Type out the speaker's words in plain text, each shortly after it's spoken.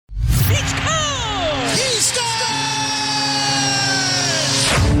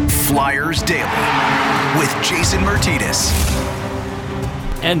Flyers Daily with Jason Martinez.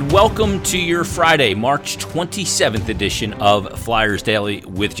 And welcome to your Friday, March 27th edition of Flyers Daily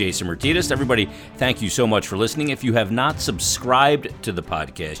with Jason Martinez. Everybody, thank you so much for listening. If you have not subscribed to the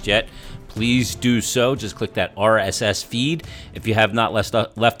podcast yet, please do so. Just click that RSS feed. If you have not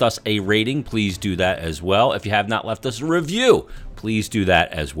left us a rating, please do that as well. If you have not left us a review, please do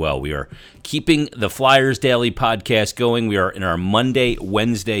that as well. We are keeping the Flyers Daily podcast going. We are in our Monday,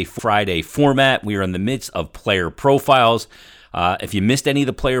 Wednesday, Friday format. We are in the midst of player profiles. If you missed any of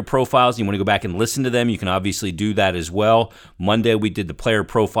the player profiles, you want to go back and listen to them, you can obviously do that as well. Monday, we did the player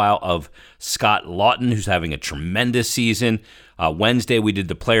profile of Scott Laughton, who's having a tremendous season. Wednesday, we did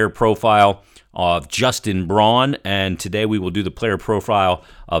the player profile of Justin Braun, and today we will do the player profile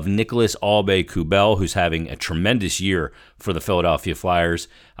of Nicolas Aube-Kubel, who's having a tremendous year for the Philadelphia Flyers.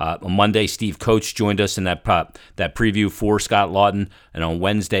 On Monday, Steve Coates joined us in that preview for Scott Laughton, and on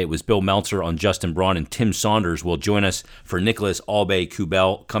Wednesday it was Bill Meltzer on Justin Braun, and Tim Saunders will join us for Nicolas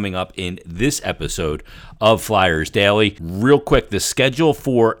Aube-Kubel coming up in this episode of Flyers Daily. Real quick, the schedule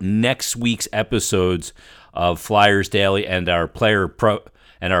for next week's episodes of Flyers Daily and our player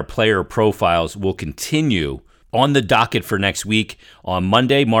profiles will continue on the docket for next week. On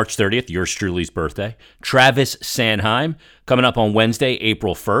Monday, March 30th, yours truly's birthday, Travis Sanheim. Coming up on Wednesday,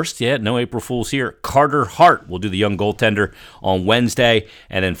 April 1st. Yeah, no April Fools here. Carter Hart will do the young goaltender on Wednesday.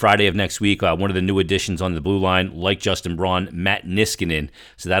 And then Friday of next week, one of the new additions on the blue line, like Justin Braun, Matt Niskanen.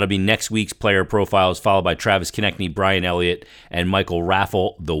 So that'll be next week's player profiles, followed by Travis Konecny, Brian Elliott, and Michael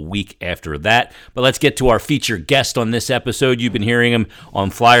Raffle the week after that. But let's get to our featured guest on this episode. You've been hearing him on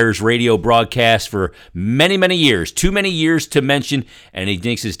Flyers radio broadcasts for many, many years. Too many years to mention. And he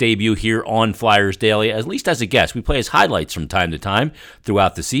makes his debut here on Flyers Daily, at least as a guest. We play his highlights from time to time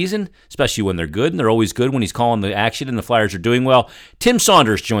throughout the season, especially when they're good, and they're always good when he's calling the action and the Flyers are doing well. Tim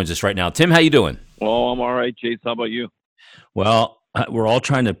Saunders joins us right now. Tim, how you doing? Well, I'm all right, Chase. How about you? Well, we're all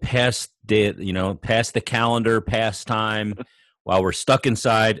trying to pass the calendar, pass time while we're stuck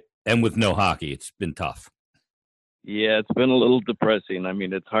inside and with no hockey. It's been tough. Yeah, it's been a little depressing. I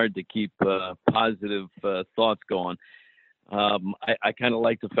mean, it's hard to keep positive thoughts going. I kind of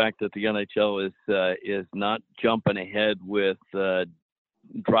like the fact that the NHL is not jumping ahead with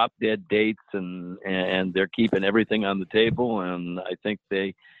drop dead dates and they're keeping everything on the table. And I think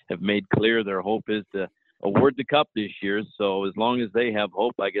they have made clear their hope is to award the cup this year. So as long as they have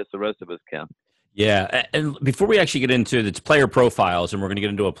hope, I guess the rest of us can. Yeah, and before we actually get into its player profiles, and we're going to get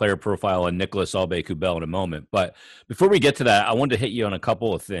into a player profile on Nicolas Aube-Kubel in a moment, but before we get to that, I wanted to hit you on a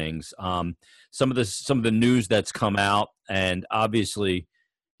couple of things. Some of the news that's come out, and obviously,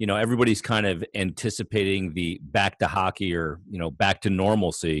 everybody's kind of anticipating the back to hockey or back to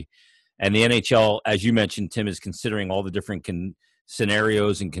normalcy, and the NHL, as you mentioned, Tim, is considering all the different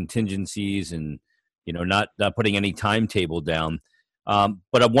scenarios and contingencies, and not putting any timetable down.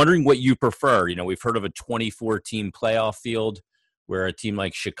 But I'm wondering what you prefer. We've heard of a 24-team playoff field where a team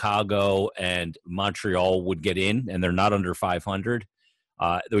like Chicago and Montreal would get in, and they're not under 500.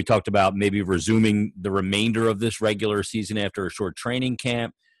 We talked about maybe resuming the remainder of this regular season after a short training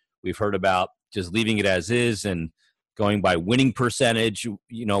camp. We've heard about just leaving it as is and going by winning percentage.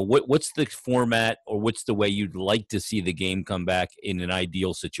 What's the format, or what's the way you'd like to see the game come back in an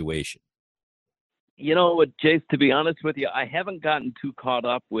ideal situation? You know what, Jace, to be honest with you, I haven't gotten too caught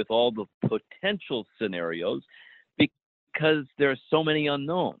up with all the potential scenarios because there are so many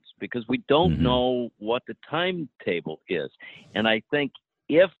unknowns, because we don't know what the timetable is. And I think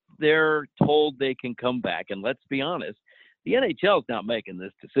if they're told they can come back, and let's be honest, the NHL is not making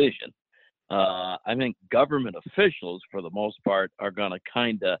this decision. I think government officials, for the most part, are going to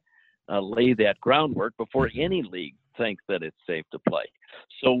kind of lay that groundwork before any league thinks that it's safe to play.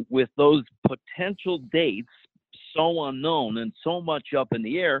 So with those potential dates so unknown and so much up in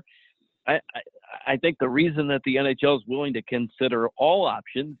the air, I think the reason that the NHL is willing to consider all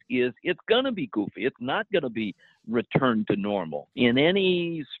options is it's going to be goofy. It's not going to be returned to normal in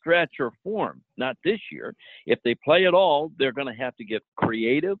any stretch or form, not this year. If they play at all, they're going to have to get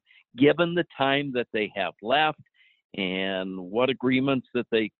creative given the time that they have left and what agreements that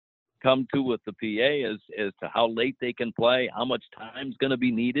they come to with the PA as to how late they can play, how much time is going to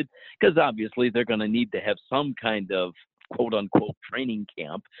be needed, because obviously they're going to need to have some kind of quote-unquote training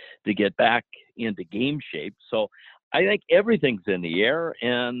camp to get back into game shape. So I think everything's in the air,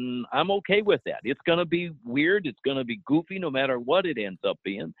 and I'm okay with that. It's going to be weird. It's going to be goofy no matter what it ends up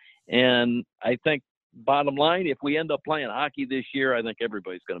being. And I think, bottom line, if we end up playing hockey this year, I think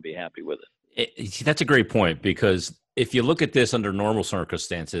everybody's going to be happy with it. That's a great point, because if you look at this under normal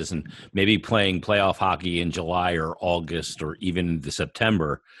circumstances and maybe playing playoff hockey in July or August or even the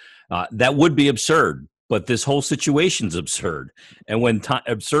September, That would be absurd, but this whole situation's absurd. And when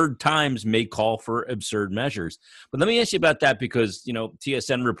absurd times may call for absurd measures. But let me ask you about that because,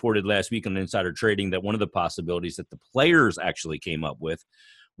 TSN reported last week on Insider Trading that one of the possibilities that the players actually came up with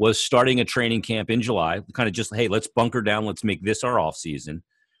was starting a training camp in July, kind of just, hey, let's bunker down. Let's make this our off season.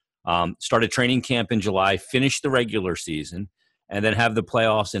 Start a training camp in July, finish the regular season, and then have the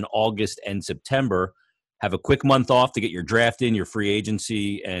playoffs in August and September. Have a quick month off to get your draft in, your free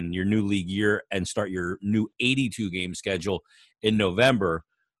agency, and your new league year, and start your new 82-game schedule in November.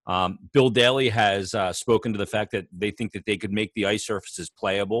 Bill Daly has spoken to the fact that they think that they could make the ice surfaces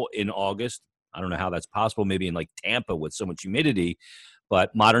playable in August. I don't know how that's possible, maybe in like Tampa with so much humidity, but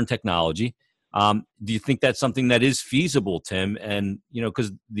modern technology. Do you think that's something that is feasible, Tim? And,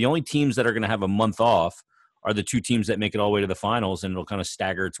 because the only teams that are going to have a month off are the two teams that make it all the way to the finals, and it'll kind of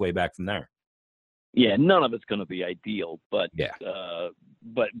stagger its way back from there. Yeah, none of it's going to be ideal, but yeah,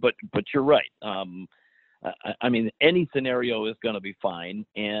 but you're right. I mean, any scenario is going to be fine,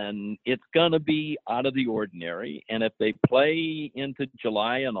 and it's going to be out of the ordinary. And if they play into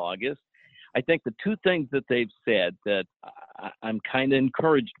July and August, I think the two things that they've said that I'm kind of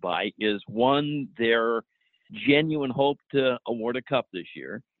encouraged by is, one, their genuine hope to award a cup this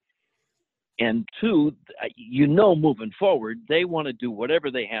year. And two, moving forward, they want to do whatever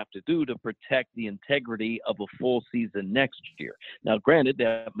they have to do to protect the integrity of a full season next year. Now, granted,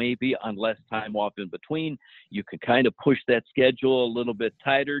 that may be on less time off in between. You can kind of push that schedule a little bit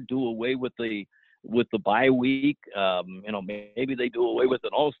tighter, do away with the bye week. Maybe they do away with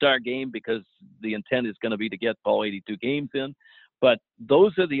an all-star game because the intent is going to be to get all 82 games in. But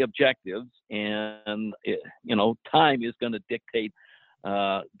those are the objectives, and time is going to dictate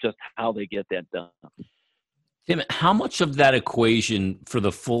just how they get that done. Tim, how much of that equation for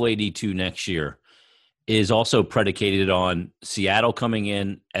the full 82 next year is also predicated on Seattle coming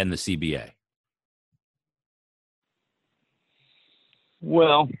in and the CBA?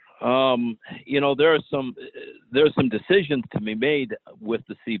 Well, there are some decisions to be made with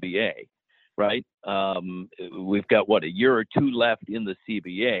the CBA, right? We've got a year or two left in the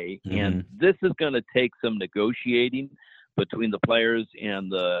CBA, and this is going to take some negotiating between the players and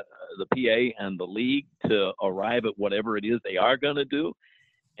the PA and the league to arrive at whatever it is they are going to do.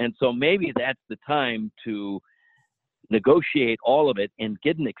 And so maybe that's the time to negotiate all of it and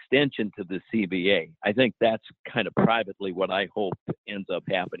get an extension to the CBA. I think that's kind of privately what I hope ends up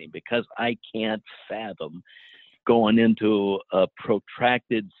happening, because I can't fathom going into a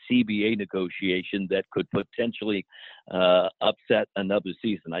protracted CBA negotiation that could potentially upset another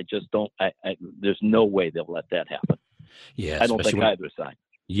season. I just don't. There's no way they'll let that happen. Yeah, I don't think either side.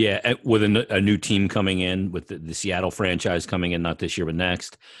 Yeah, with a new team coming in, with the Seattle franchise coming in, not this year but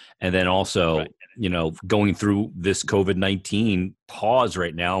next, and then also, right, going through this COVID-19 pause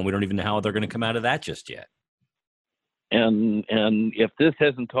right now, and we don't even know how they're going to come out of that just yet. And if this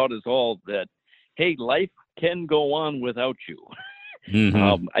hasn't taught us all that, hey, life can go on without you.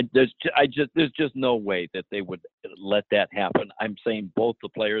 Mm-hmm. There's just no way that they would let that happen. I'm saying both the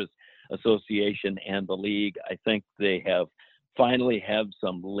Players Association and the league, I think they finally have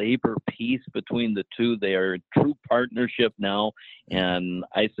some labor peace between the two. They are a true partnership now, and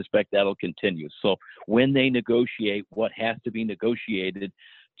I suspect that'll continue. So when they negotiate what has to be negotiated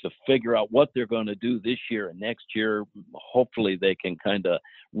to figure out what they're going to do this year and next year, hopefully they can kind of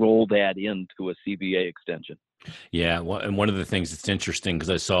roll that into a CBA extension. Yeah, well, and one of the things that's interesting, because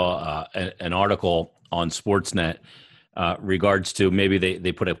I saw an article on Sportsnet regards to maybe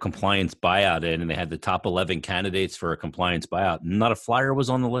they put a compliance buyout in, and they had the top 11 candidates for a compliance buyout. Not a Flyer was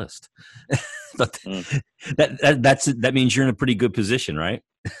on the list. That means you're in a pretty good position, right?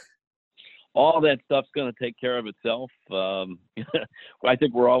 All that stuff's going to take care of itself. I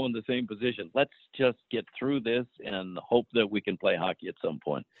think we're all in the same position. Let's just get through this and hope that we can play hockey at some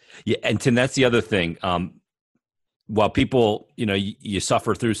point. Yeah, and Tim, that's the other thing. While people, you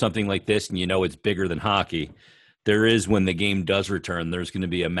suffer through something like this and it's bigger than hockey, there is, when the game does return, there's going to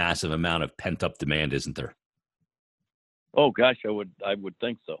be a massive amount of pent-up demand, isn't there? Oh, gosh, I would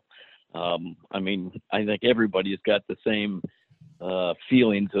think so. I think everybody's got the same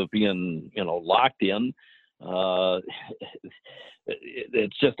feelings of being, locked in.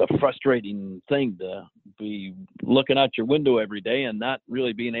 It's just a frustrating thing to be looking out your window every day and not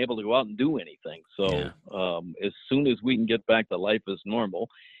really being able to go out and do anything. So yeah. As soon as we can get back to life as normal,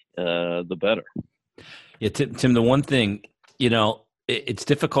 the better. Yeah, Tim, the one thing, it's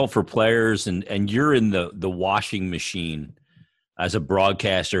difficult for players, and you're in the washing machine as a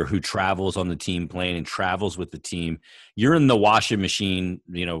broadcaster who travels on the team plane and travels with the team. You're in the washing machine,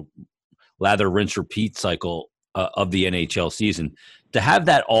 lather, rinse, repeat cycle of the NHL season. To have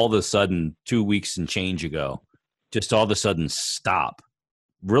that all of a sudden 2 weeks and change ago, just all of a sudden stop,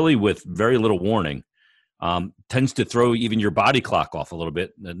 really with very little warning, tends to throw even your body clock off a little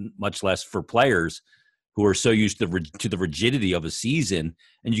bit, and much less for players who are so used to the rigidity of a season.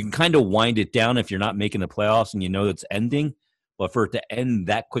 And you can kind of wind it down if you're not making the playoffs and you know it's ending. But for it to end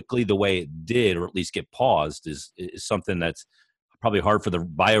that quickly the way it did, or at least get paused, is something that's probably hard for the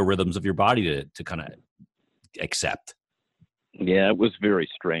biorhythms of your body to kind of accept. Yeah, it was very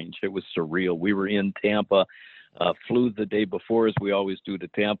strange. It was surreal. We were in Tampa, flew the day before, as we always do, to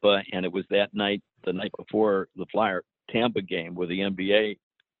Tampa, and it was that night, the night before the Flyer-Tampa game, where the NBA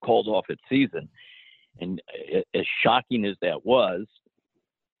called off its season. And as shocking as that was,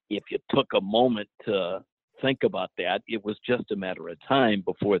 if you took a moment to think about that, it was just a matter of time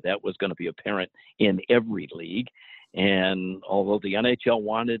before that was going to be apparent in every league. And although the NHL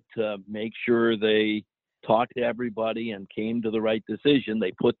wanted to make sure they talked to everybody and came to the right decision,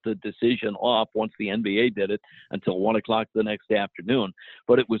 they put the decision off once the NBA did it until 1 o'clock the next afternoon.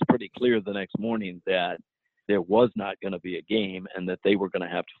 But it was pretty clear the next morning that there was not going to be a game and that they were going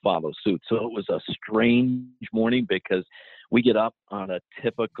to have to follow suit. So it was a strange morning, because we get up on a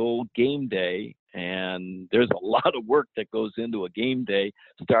typical game day, and there's a lot of work that goes into a game day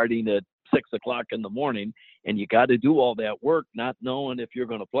starting at 6 o'clock in the morning, and you got to do all that work not knowing if you're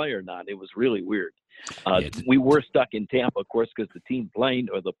going to play or not. It was really weird. We were stuck in Tampa, of course, because the team plane,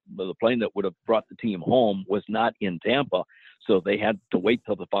 or the plane that would have brought the team home, was not in Tampa. So they had to wait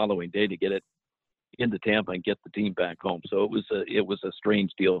till the following day to get it into Tampa and get the team back home. So it was a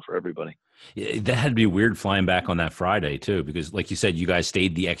strange deal for everybody. Yeah, that had to be weird flying back on that Friday too, because like you said, you guys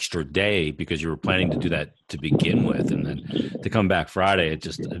stayed the extra day because you were planning to do that to begin with, and then to come back Friday, it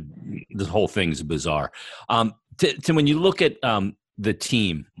just this whole thing's bizarre. Tim, when you look at the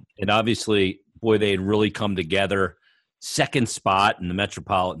team, and obviously, boy, they had really come together. Second spot in the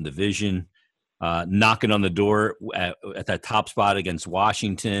Metropolitan Division, knocking on the door at that top spot against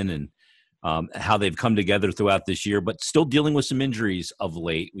Washington, and how they've come together throughout this year, but still dealing with some injuries of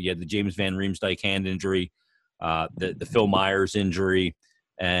late. We had the James Van Riemsdyk hand injury, the Phil Myers injury,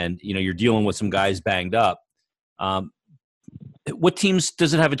 and you're dealing with some guys banged up. What teams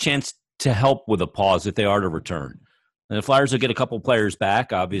does it have a chance to help with a pause if they are to return? And the Flyers will get a couple players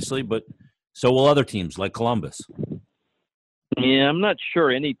back, obviously, but so will other teams like Columbus. Yeah, I'm not sure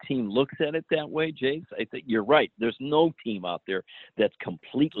any team looks at it that way, Jace. I think you're right. There's no team out there that's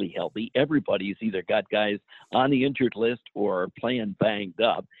completely healthy. Everybody's either got guys on the injured list or playing banged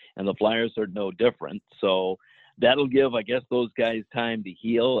up, and the Flyers are no different. So that'll give, I guess, those guys time to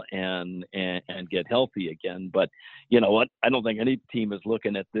heal and get healthy again. But you know what? I don't think any team is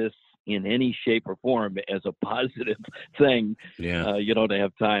looking at this in any shape or form as a positive thing, to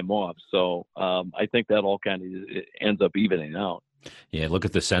have time off. So I think that all kind of ends up evening out. Yeah, look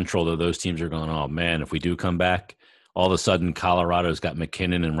at the Central, though. Those teams are going, oh, man, if we do come back, all of a sudden Colorado's got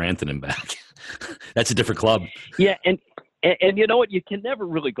McKinnon and Rantanen back. That's a different club. Yeah, and you know what? You can never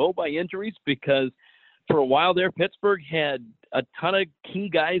really go by injuries, because for a while there, Pittsburgh had a ton of key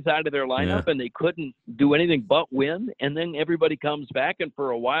guys out of their lineup, and they couldn't do anything but win. And then everybody comes back, and for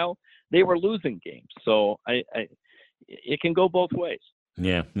a while they were losing games. So it can go both ways.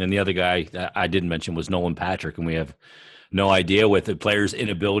 Yeah, and the other guy I didn't mention was Nolan Patrick, and we have no idea with the players'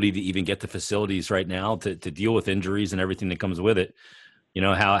 inability to even get the facilities right now to deal with injuries and everything that comes with it.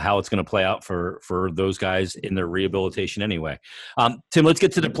 How it's going to play out for those guys in their rehabilitation anyway. Tim, let's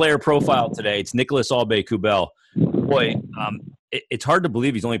get to the player profile today. It's Nicolas Aube-Kubel. Boy, it's hard to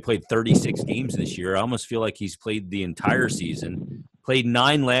believe he's only played 36 games this year. I almost feel like he's played the entire season. Played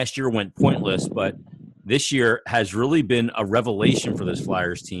 9 last year, went pointless, but this year has really been a revelation for this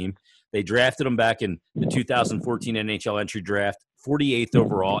Flyers team. They drafted him back in the 2014 NHL entry draft, 48th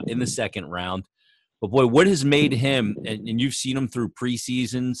overall in the second round. But, boy, what has made him, and you've seen him through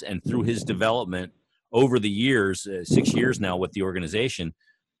preseasons and through his development over the years, 6 years now with the organization,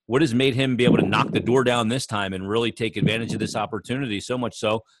 what has made him be able to knock the door down this time and really take advantage of this opportunity, so much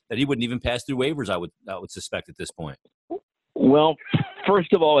so that he wouldn't even pass through waivers, I would suspect at this point? Well,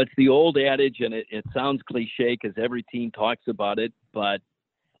 first of all, it's the old adage, and it sounds cliche because every team talks about it, but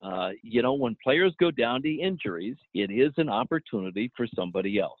when players go down to injuries, it is an opportunity for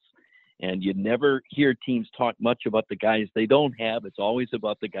somebody else. And you never hear teams talk much about the guys they don't have. It's always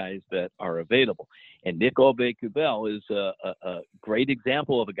about the guys that are available. And Nick Aube-Kubel is a great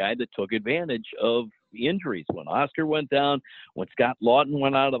example of a guy that took advantage of injuries. When Oscar went down, when Scott Lawton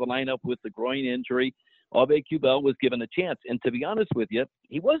went out of the lineup with the groin injury, Aube-Kubel was given a chance. And to be honest with you,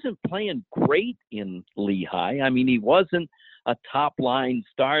 he wasn't playing great in Lehigh. I mean, he wasn't a top-line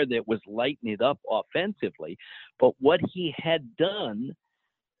star that was lighting it up offensively. But what he had done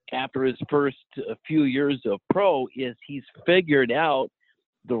after his first few years of pro is he's figured out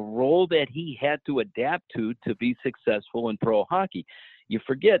the role that he had to adapt to be successful in pro hockey. You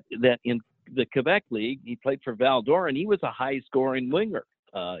forget that in the Quebec League, he played for Val-d'Or, and he was a high-scoring winger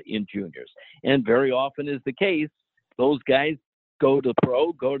in juniors. And very often is the case, those guys go to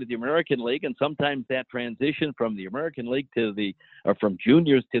the American League, and sometimes that transition from the American League from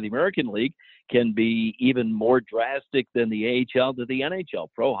juniors to the American League can be even more drastic than the AHL to the NHL.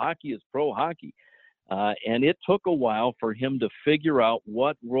 Pro hockey is pro hockey. And it took a while for him to figure out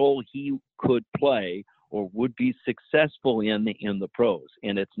what role he could play or would be successful in the pros.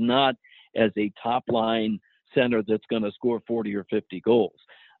 And it's not as a top-line center that's going to score 40 or 50 goals.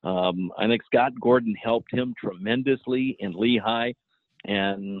 I think Scott Gordon helped him tremendously in Lehigh,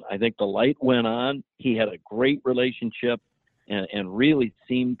 and I think the light went on. He had a great relationship and really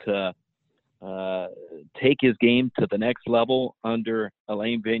seemed to take his game to the next level under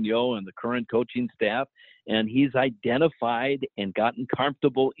Alain Vigneault and the current coaching staff. And he's identified and gotten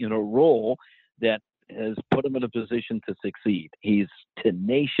comfortable in a role that has put him in a position to succeed. He's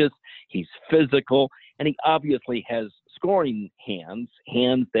tenacious, he's physical, and he obviously has scoring hands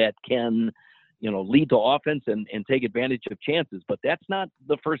that can, lead to offense and take advantage of chances. But that's not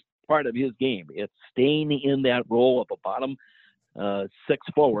the first part of his game. It's staying in that role of a bottom six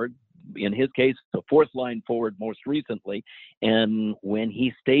forward, in his case, the fourth line forward most recently. And when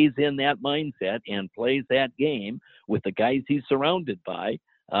he stays in that mindset and plays that game with the guys he's surrounded by,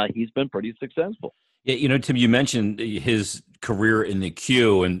 he's been pretty successful. Yeah, Tim, you mentioned his career in the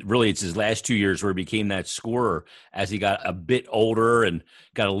Q, and really it's his last 2 years where he became that scorer as he got a bit older and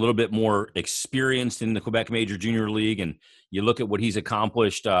got a little bit more experienced in the Quebec Major Junior League. And you look at what he's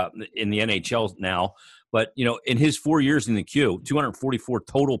accomplished in the NHL now. But, in his 4 years in the Q, 244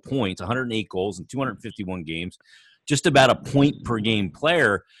 total points, 108 goals in 251 games, just about a point per game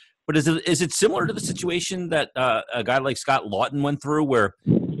player. But is it similar to the situation that a guy like Scott Laughton went through, where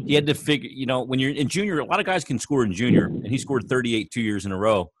he had to figure, when you're in junior, a lot of guys can score in junior, and he scored 38 2 years in a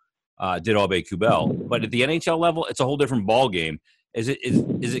row, did Aube-Kubel. But at the NHL level, it's a whole different ball game. Is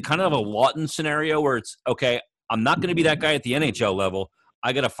it kind of a Laughton scenario where it's, okay, I'm not going to be that guy at the NHL level.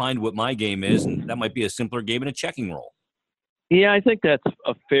 I got to find what my game is, and that might be a simpler game in a checking role. Yeah, I think that's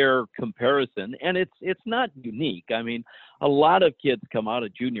a fair comparison, and it's not unique. I mean, a lot of kids come out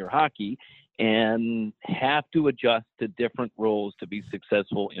of junior hockey and have to adjust to different roles to be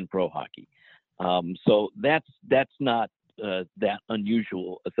successful in pro hockey. So that's not that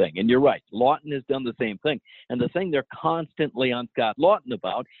unusual a thing. And you're right, Laughton has done the same thing. And the thing they're constantly on Scott Laughton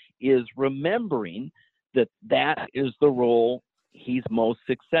about is remembering that is the role he's most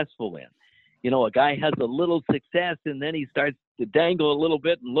successful in. A guy has a little success and then he starts to dangle a little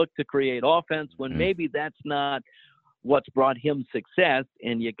bit and look to create offense when maybe that's not what's brought him success.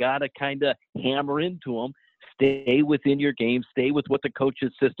 And you got to kind of hammer into him, stay within your game, stay with what the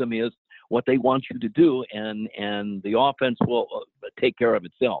coach's system is, what they want you to do, and the offense will take care of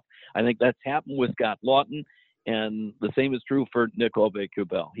itself. I think that's happened with Scott Laughton, and the same is true for Nick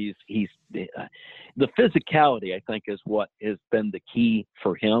Aube-Kubel. He's the physicality, I think, is what has been the key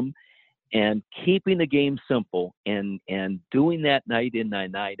for him. And keeping the game simple and doing that night in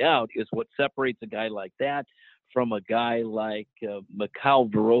and night out is what separates a guy like that from a guy like Mikhail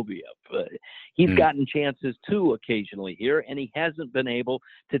Vorobiev. He's gotten chances too occasionally here, and he hasn't been able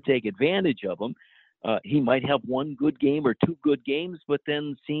to take advantage of them. He might have one good game or two good games, but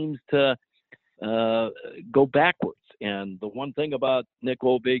then seems to go backwards. And the one thing about Nick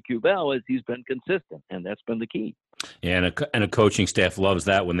Aube-Kubel is he's been consistent, and that's been the key. Yeah, and a coaching staff loves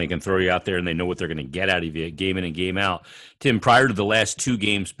that when they can throw you out there and they know what they're going to get out of you game in and game out. Tim, prior to the last two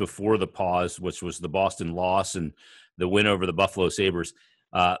games before the pause, which was the Boston loss and the win over the Buffalo Sabres,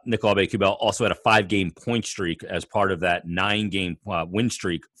 Nick Aube-Kubel also had a 5-game point streak as part of that 9-game win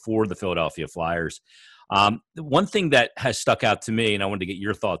streak for the Philadelphia Flyers. One thing that has stuck out to me, and I wanted to get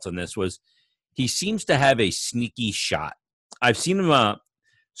your thoughts on this, was he seems to have a sneaky shot. I've seen him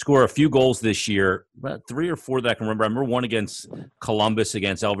score a few goals this year, 3 or 4 that I can remember. I remember one against Columbus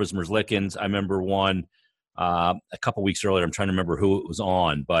against Elvis Merzlikins. I remember one a couple weeks earlier. I'm trying to remember who it was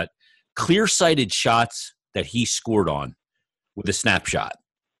on, but clear-sighted shots that he scored on with a snapshot.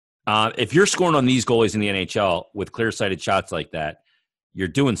 If you're scoring on these goalies in the NHL with clear-sighted shots like that,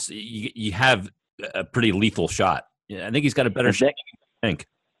 you have a pretty lethal shot. I think he's got a better shot, I think.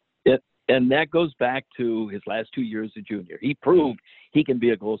 And that goes back to his last 2 years as junior. He proved he can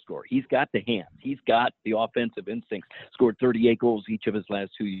be a goal scorer. He's got the hands. He's got the offensive instincts. Scored 38 goals each of his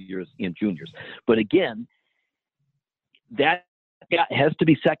last 2 years in juniors. But again, that has to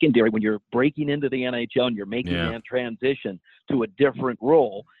be secondary when you're breaking into the NHL and you're making that transition to a different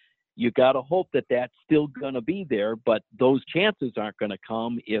role. You got to hope that that's still going to be there, but those chances aren't going to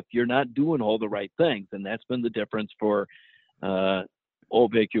come if you're not doing all the right things. And that's been the difference for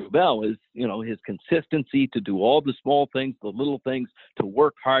Aube-Kubel is, his consistency to do all the small things, the little things, to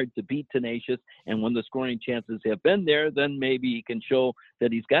work hard, to be tenacious. And when the scoring chances have been there, then maybe he can show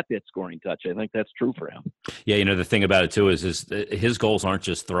that he's got that scoring touch. I think that's true for him. Yeah, the thing about it too is his goals aren't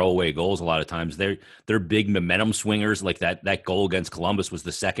just throwaway goals. A lot of times they're big momentum swingers. Like that goal against Columbus was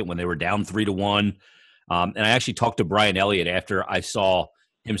the second when they were down 3-1. And I actually talked to Brian Elliott after I saw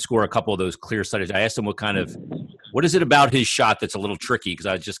him score a couple of those clear-sighted. I asked him what is it about his shot that's a little tricky? Because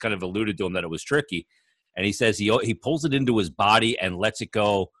I just kind of alluded to him that it was tricky. And he says he pulls it into his body and lets it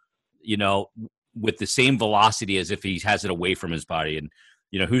go, with the same velocity as if he has it away from his body. And,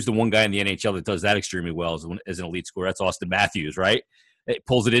 who's the one guy in the NHL that does that extremely well as an elite scorer? That's Austin Matthews, right? It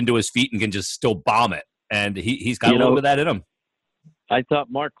pulls it into his feet and can just still bomb it. And he's got a little bit of that in him. I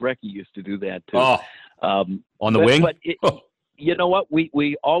thought Mark Recchi used to do that too. On the wing? But you know what?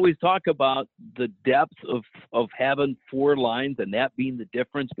 We always talk about the depth of having four lines and that being the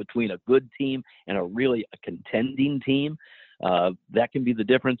difference between a good team and a contending team. That can be the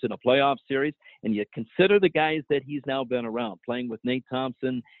difference in a playoff series. And you consider the guys that he's now been around, playing with Nate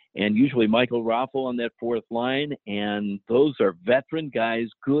Thompson and usually Michael Raffl on that fourth line. And those are veteran guys,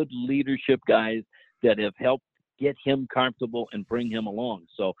 good leadership guys that have helped get him comfortable and bring him along.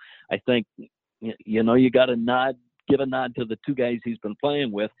 So I think, you got to give a nod to the two guys he's been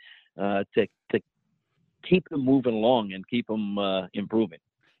playing with to keep him moving along and keep him improving.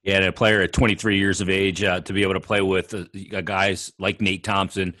 Yeah, and a player at 23 years of age to be able to play with guys like Nate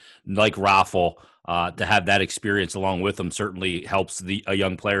Thompson, like Raffl, to have that experience along with him certainly helps a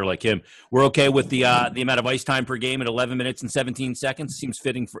young player like him. We're okay with the amount of ice time per game at 11 minutes and 17 seconds. Seems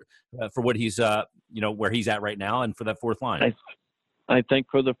fitting for what he's where he's at right now and for that fourth line. I think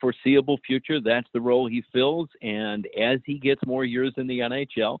for the foreseeable future, that's the role he fills. And as he gets more years in the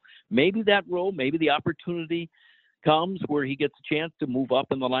NHL, maybe that role, maybe the opportunity comes where he gets a chance to move up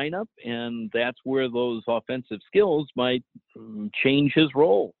in the lineup. And that's where those offensive skills might change his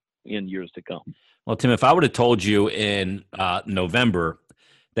role in years to come. Well, Tim, if I would have told you in November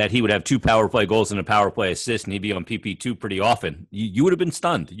that he would have 2 power play goals and a power play assist and he'd be on PP2 pretty often, you would have been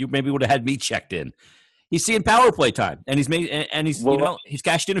stunned. You maybe would have had me checked in. He's seeing power play time, and he's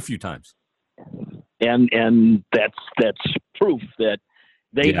cashed in a few times. And that's proof that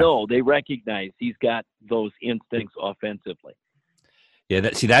they know, they recognize he's got those instincts offensively. Yeah,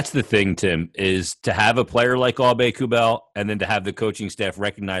 that's the thing, Tim, is to have a player like Aube-Kubel and then to have the coaching staff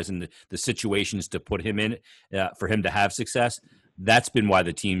recognizing the situations to put him in for him to have success. That's been why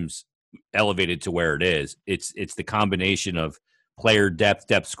the team's elevated to where it is. It's the combination of player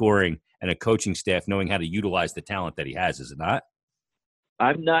depth scoring, and a coaching staff knowing how to utilize the talent that he has, is it not?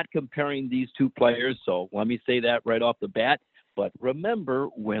 I'm not comparing these two players, so let me say that right off the bat. But remember,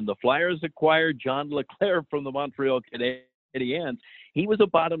 when the Flyers acquired John LeClair from the Montreal Canadiens, he was a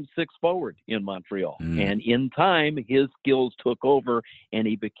bottom 6 forward in Montreal. And in time, his skills took over, and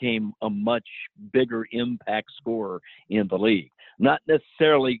he became a much bigger impact scorer in the league. Not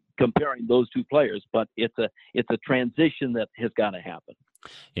necessarily comparing those two players, but it's a transition that has got to happen.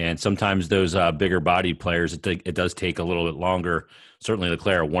 Yeah, and sometimes those bigger body players, it does take a little bit longer. Certainly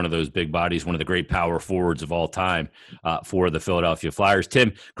Leclerc, one of those big bodies, one of the great power forwards of all time for the Philadelphia Flyers.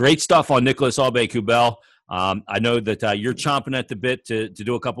 Tim, great stuff on Nicolas Aube-Kubel. I know that you're chomping at the bit to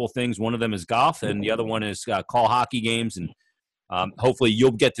do a couple of things. One of them is golf, and the other one is call hockey games. And hopefully you'll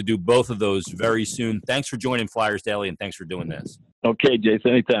get to do both of those very soon. Thanks for joining Flyers Daily, and thanks for doing this. Okay,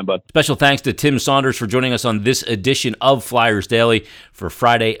 Jason, anytime, bud. Special thanks to Tim Saunders for joining us on this edition of Flyers Daily for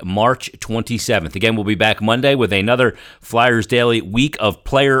Friday, March 27th. Again, we'll be back Monday with another Flyers Daily week of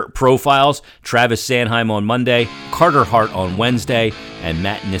player profiles. Travis Sanheim on Monday, Carter Hart on Wednesday, and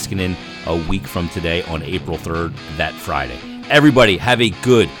Matt Niskanen a week from today on April 3rd, that Friday. Everybody have a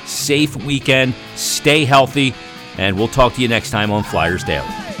good, safe weekend. Stay healthy, and we'll talk to you next time on Flyers Daily.